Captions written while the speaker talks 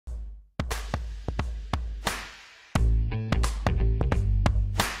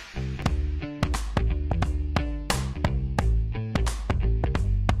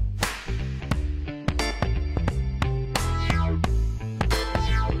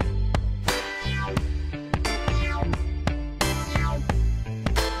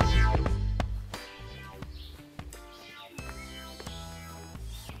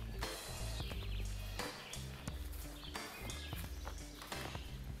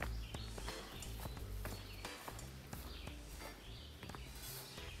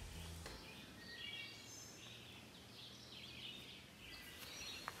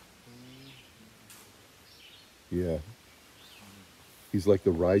Yeah. He's like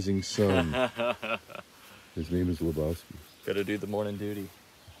the rising sun. His name is Lebowski. Gotta do the morning duty.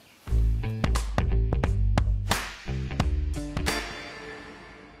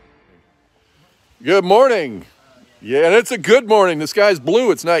 Good morning. Yeah, and it's a good morning. The sky's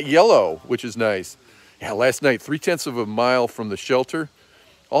blue. It's not yellow, which is nice. Yeah, last night, 3/10 of a mile from the shelter,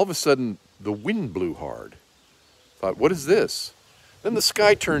 all of a sudden, the wind blew hard. Thought, what is this? Then the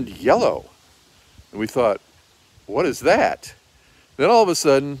sky turned yellow. And we thought, what is that? Then all of a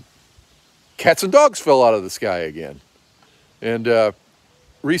sudden, cats and dogs fell out of the sky again. And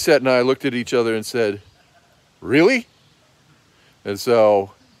Reset and I looked at each other and said, really? And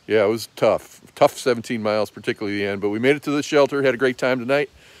so, yeah, it was tough. Tough 17 miles, particularly the end. But we made it to the shelter, had a great time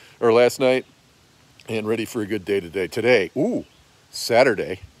tonight, or last night, and ready for a good day today. Today, ooh,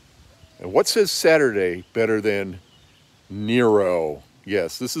 Saturday. And what says Saturday better than Nero?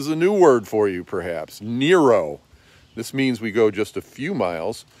 Yes, this is a new word for you, perhaps. Nero. This means we go just a few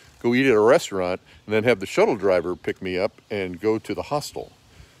miles, go eat at a restaurant, and then have the shuttle driver pick me up and go to the hostel.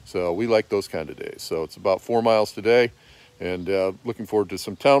 So we like those kind of days. So it's about 4 miles today, and looking forward to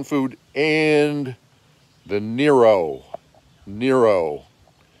some town food and the Nero. Nero.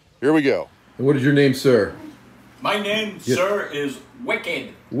 Here we go. And what is your name, sir? My name, sir, is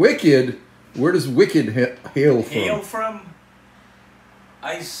Wicked. Wicked? Where does Wicked hail from? Hail from?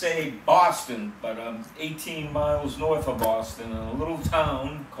 I say Boston, but I'm 18 miles north of Boston in a little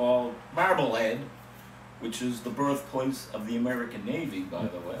town called Marblehead, which is the birthplace of the American Navy, by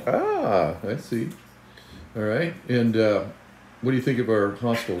the way. Ah, I see. All right. And what do you think of our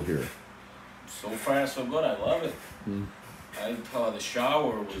hostel here? So far, so good. I love it. I thought the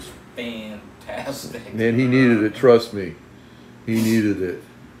shower was fantastic. Man, he needed it. Trust me. He needed it.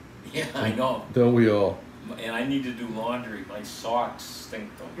 Yeah, I know. Don't we all? And I need to do laundry. My socks stink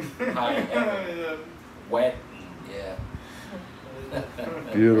to high heaven. Wet, and yeah.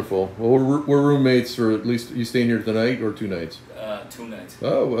 Beautiful. Well, we're roommates for at least, you staying here tonight or 2 nights? 2 nights.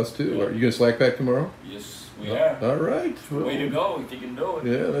 Oh, us too. Yeah. Are you going to slack pack tomorrow? Yes, we are. All right. Well, Way to go if you can do it.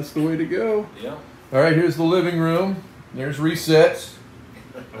 yeah, that's the way to go. Yeah. All right, here's the living room. There's Reset.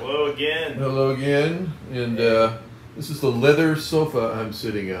 Hello again. Hello again. And this is the leather sofa I'm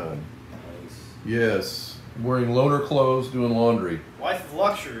sitting on. Nice. Yes. I'm wearing loaner clothes, doing laundry. Life of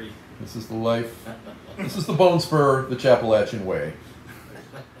luxury. This is the life. This is the Bone Spur, the Appalachian way.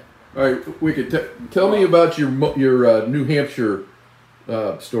 All right, Wicked, tell me about your New Hampshire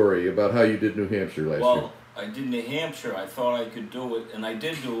story, about how you did New Hampshire last year. Well, I did New Hampshire. I thought I could do it, and I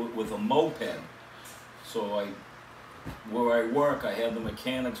did do it with a moped. So where I work, I had the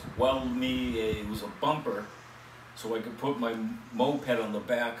mechanics weld me it was a bumper, so I could put my moped on the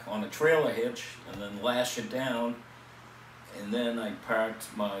back on a trailer hitch and then lash it down. And then I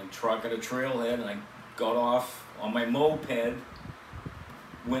parked my truck at a trailhead and I got off on my moped,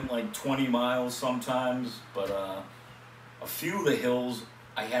 went like 20 miles sometimes, but a few of the hills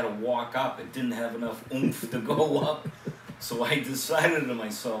I had to walk up. It didn't have enough oomph to go up. So I decided to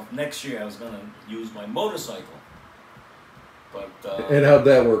myself, next year I was going to use my motorcycle. But And how'd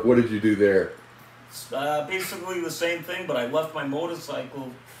that work? What did you do there? basically the same thing, but I left my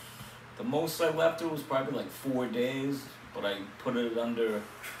motorcycle. The most I left it was probably like 4 days, but I put it under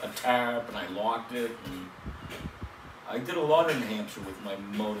a tarp and I locked it. And I did a lot in New Hampshire with my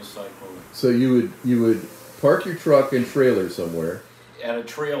motorcycle. So you would park your truck and trailer somewhere. At a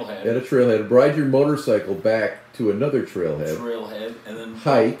trailhead. At a trailhead, ride your motorcycle back to another trailhead. And then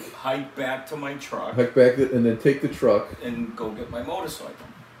hike back to my truck. Hike back, and then take the truck. And go get my motorcycle.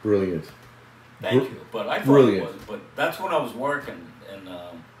 Brilliant. Thank you. But I thought Brilliant. it was. But that's when I was working, and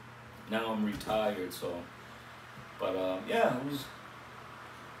now I'm retired. So, but yeah, it was.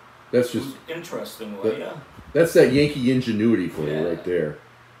 That's It just was interesting. Yeah. That's that Yankee ingenuity for you Yeah. right there.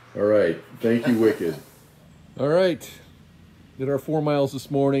 All right. Thank you, Wicked. All right. Did our 4 miles this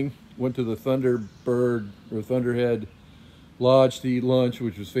morning. Went to the Thunderhead Lodge to eat lunch,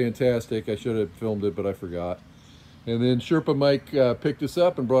 which was fantastic. I should have filmed it, but I forgot. And then Sherpa Mike picked us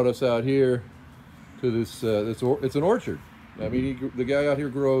up and brought us out here to this. It's an orchard. I mean, the guy out here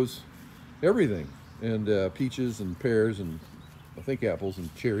grows everything, and peaches and pears and I think apples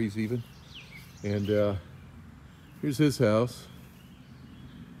and cherries even. And here's his house.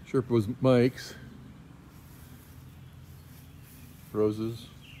 Sherpa was Mike's. Roses.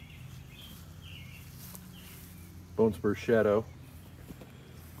 Bone Spur Shadow.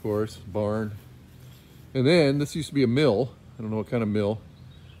 Of course, barn. And then, this used to be a mill. I don't know what kind of mill.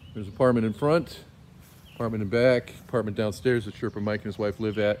 There's an apartment in front, apartment in back, apartment downstairs that Sherpa Mike and his wife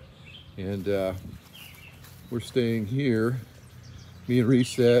live at. And we're staying here, me and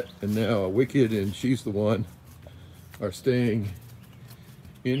Reset, and now Wicked, and she's the one are staying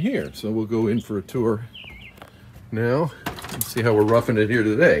in here. So we'll go in for a tour now and see how we're roughing it here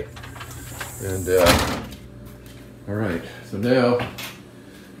today. And all right, so now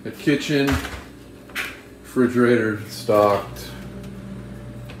the kitchen, refrigerator stocked,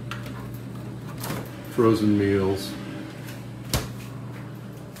 frozen meals,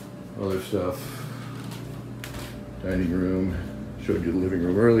 other stuff, dining room, showed you the living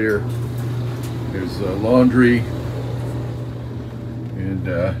room earlier. There's laundry, and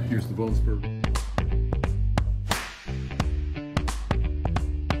here's the bone spur.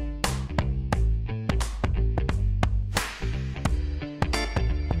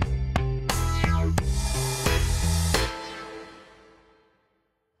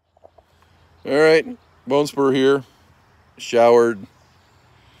 All right, bone spur here, showered,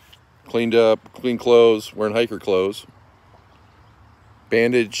 cleaned up, clean clothes, wearing hiker clothes,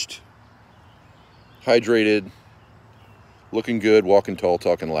 bandaged, hydrated, looking good, walking tall,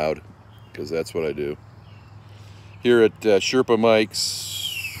 talking loud, because that's what I do. Here at Sherpa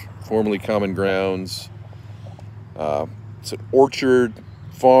Mike's, formerly Common Grounds. It's an orchard,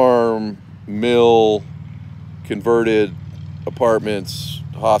 farm, mill, converted apartments,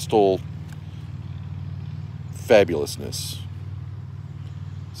 hostel, fabulousness.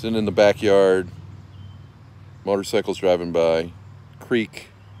 Sitting in the backyard, motorcycles driving by, creek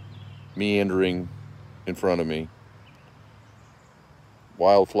meandering in front of me,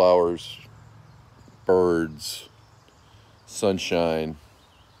 wildflowers, birds, sunshine,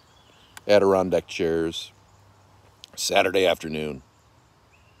 Adirondack chairs, Saturday afternoon.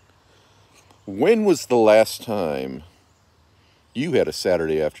 When was the last time you had a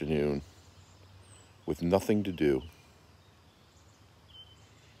Saturday afternoon with nothing to do?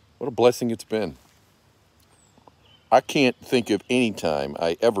 What a blessing it's been. I can't think of any time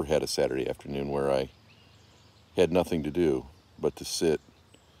I ever had a Saturday afternoon where I had nothing to do but to sit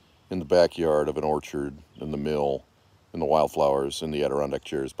in the backyard of an orchard, in the mill, in the wildflowers, in the Adirondack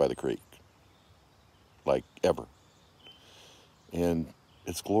chairs by the creek. Like ever. And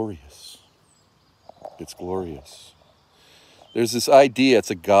it's glorious. It's glorious. There's this idea, it's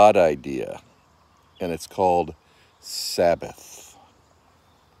a God idea, and it's called Sabbath.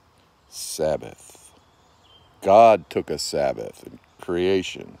 Sabbath. God took a Sabbath in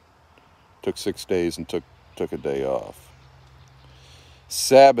creation, took 6 days and took a day off.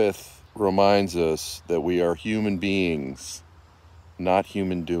 Sabbath reminds us that we are human beings, not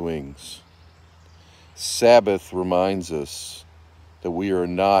human doings. Sabbath reminds us that we are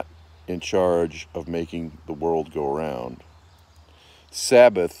not in charge of making the world go around.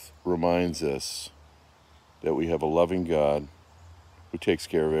 Sabbath reminds us that we have a loving God who takes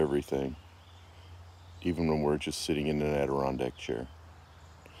care of everything, even when we're just sitting in an Adirondack chair.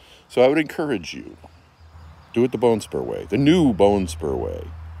 So I would encourage you, do it the Bone Spur way, the new Bone Spur way.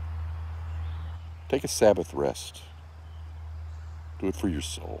 Take a Sabbath rest. Do it for your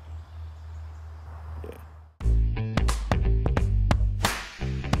soul. Yeah.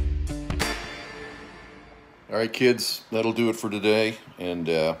 All right, kids, that'll do it for today.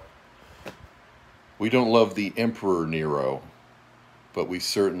 And we don't love the Emperor Nero, but we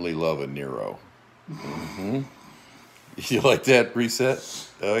certainly love a Nero. Mm-hmm. You like that reset?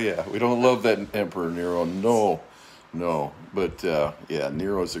 Oh yeah, we don't love that Emperor Nero. No. But yeah,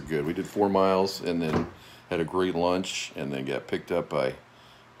 Neros are good. We did 4 miles and then had a great lunch and then got picked up by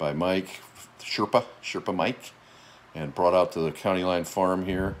Mike, Sherpa Mike, and brought out to the County Line Farm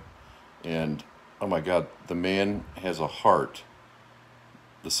here. And oh my God, the man has a heart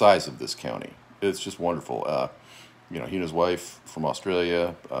the size of this county. It's just wonderful. You know, he and his wife from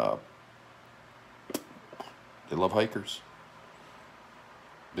Australia. They love hikers.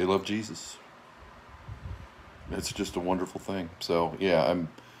 They love Jesus. It's just a wonderful thing. So yeah,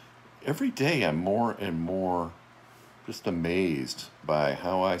 every day I'm more and more just amazed by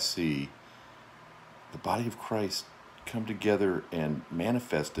how I see the body of Christ come together and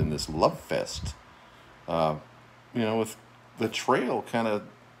manifest in this love fest. You know, with the trail kind of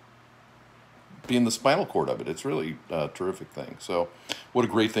being the spinal cord of it. It's really a terrific thing. So what a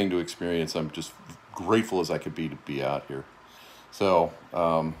great thing to experience. I'm just grateful as I could be to be out here. So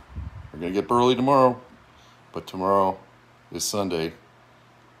we're going to get up early tomorrow, but tomorrow is Sunday.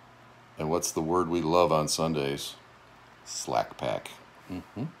 And what's the word we love on Sundays? Slack pack.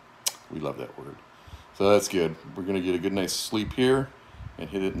 We love that word. So that's good. We're going to get a good night's sleep here and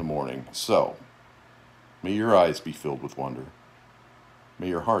hit it in the morning. So may your eyes be filled with wonder. May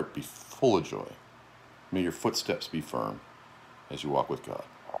your heart be full of joy. May your footsteps be firm as you walk with God.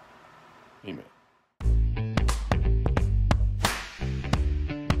 Amen.